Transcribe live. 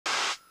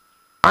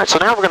Alright, so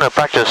now we're going to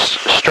practice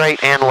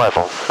straight and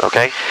level,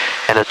 okay?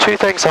 And the two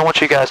things I want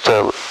you guys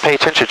to pay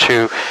attention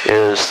to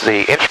is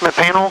the instrument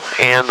panel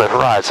and the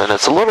horizon.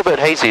 It's a little bit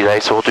hazy today,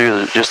 so we'll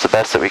do just the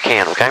best that we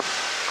can, okay?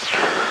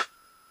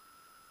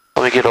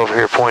 Let me get over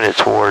here pointed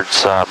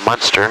towards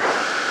Munster.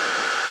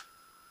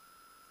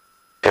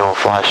 And we'll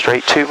fly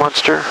straight to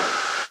Munster.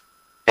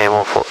 And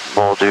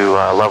we'll do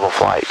level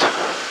flight.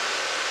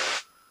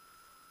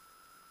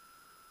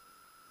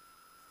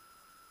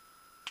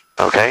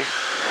 Okay?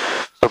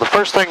 So the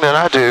first thing that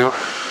I do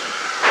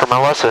for my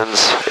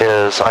lessons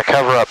is I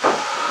cover up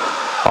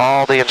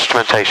all the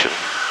instrumentation,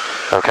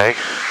 okay?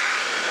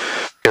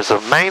 Because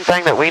the main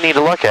thing that we need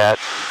to look at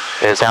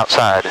is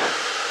outside.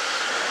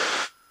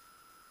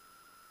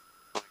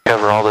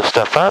 Cover all this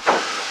stuff up.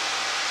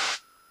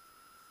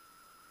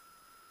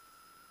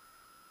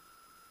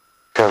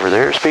 Cover the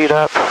airspeed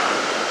up.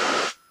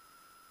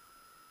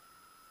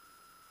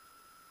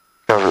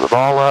 Cover the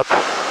ball up.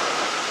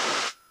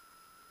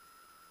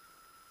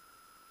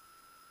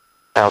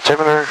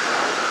 Altimeter.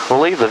 We'll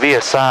leave the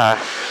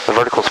VSI, the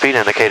vertical speed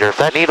indicator. If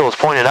that needle is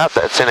pointed up,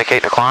 that's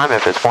indicating a climb.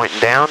 If it's pointing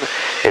down,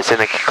 it's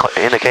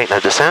indicating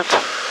a descent.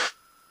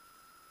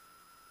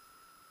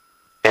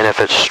 And if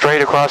it's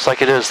straight across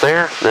like it is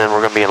there, then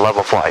we're going to be in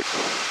level flight.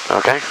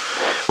 Okay?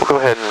 We'll go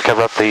ahead and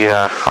cover up the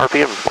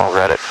RPM while we're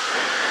at it.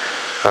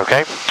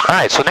 Okay?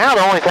 Alright, so now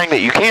the only thing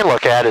that you can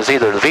look at is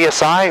either the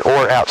VSI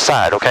or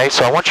outside, okay?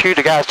 So I want you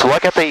guys to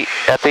look at the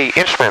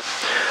instrument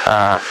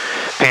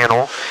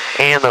panel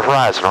and the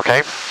horizon,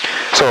 okay?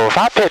 So if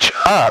I pitch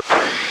up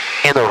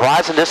and the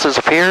horizon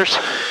disappears,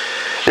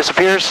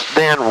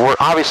 then we're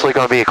obviously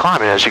going to be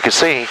climbing. As you can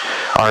see,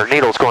 our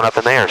needle's going up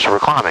in the air, so we're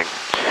climbing,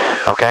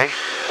 okay?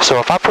 So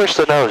if I push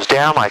the nose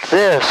down like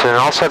this, and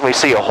all of a sudden we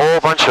see a whole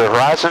bunch of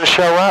horizons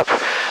show up,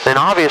 then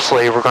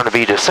obviously we're going to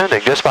be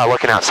descending. Just by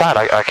looking outside,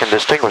 I can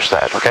distinguish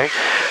that, okay?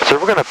 So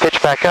we're going to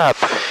pitch back up,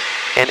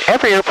 and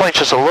every airplane's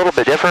just a little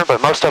bit different,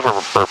 but most of them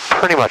are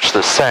pretty much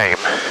the same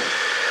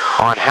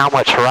on how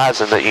much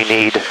horizon that you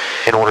need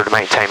in order to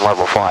maintain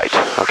level flight,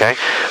 okay?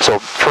 So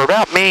for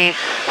about me,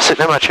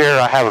 sitting in my chair,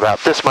 I have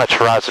about this much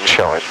horizon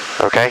showing,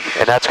 okay?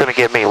 And that's going to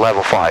give me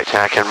level flight, and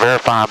I can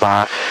verify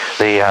by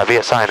the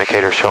VSI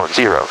indicator showing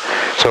 0.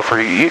 So for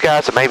you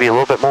guys, it may be a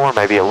little bit more,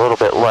 maybe a little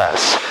bit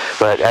less,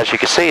 but as you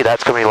can see,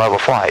 that's going to be level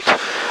flight,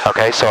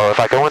 okay? So if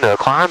I go into a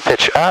climb,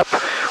 pitch up,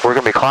 we're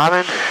going to be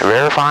climbing,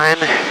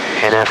 verifying,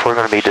 and if we're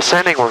going to be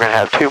descending, we're going to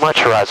have too much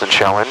horizon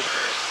showing.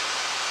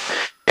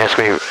 And it's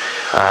going to be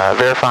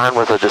verifying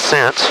with a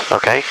descent,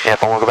 okay? And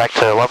if I want to go back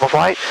to level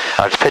flight,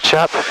 I'll just pitch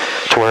up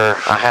to where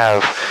I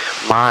have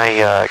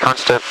my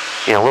constant,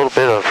 little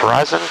bit of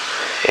horizon,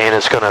 and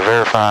it's going to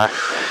verify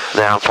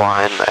that I'm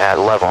flying at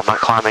level. I'm not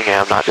climbing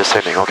and I'm not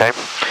descending, okay?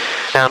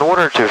 Now, in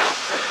order to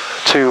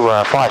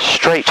fly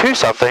straight to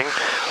something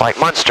like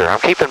Munster, I'm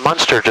keeping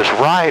Munster just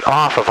right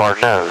off of our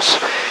nose.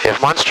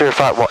 If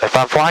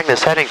I'm flying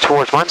this heading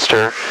towards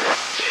Munster,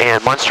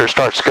 and Munster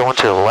starts going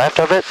to the left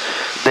of it,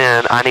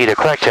 then I need to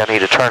correct it. I need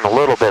to turn a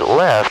little bit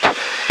left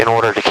in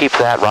order to keep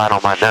that right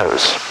on my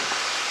nose.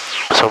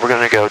 So we're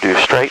going to go do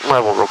straight and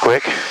level real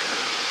quick.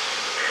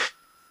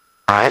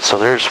 Alright, so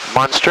there's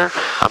Munster.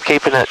 I'm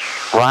keeping it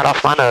right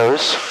off my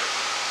nose.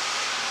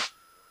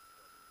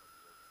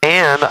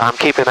 And I'm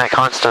keeping that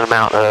constant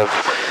amount of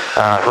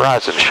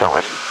horizon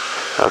showing.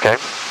 Okay?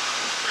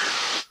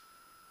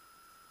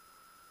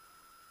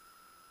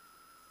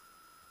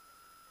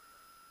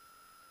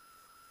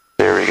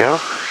 There we go.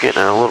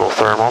 Getting a little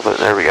thermal, but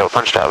there we go.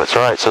 Punched out. It's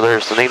alright. So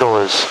there's the needle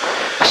is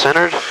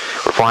centered.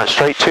 We're flying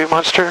straight to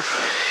Munster,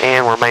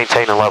 and we're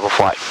maintaining level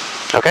flight.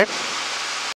 Okay?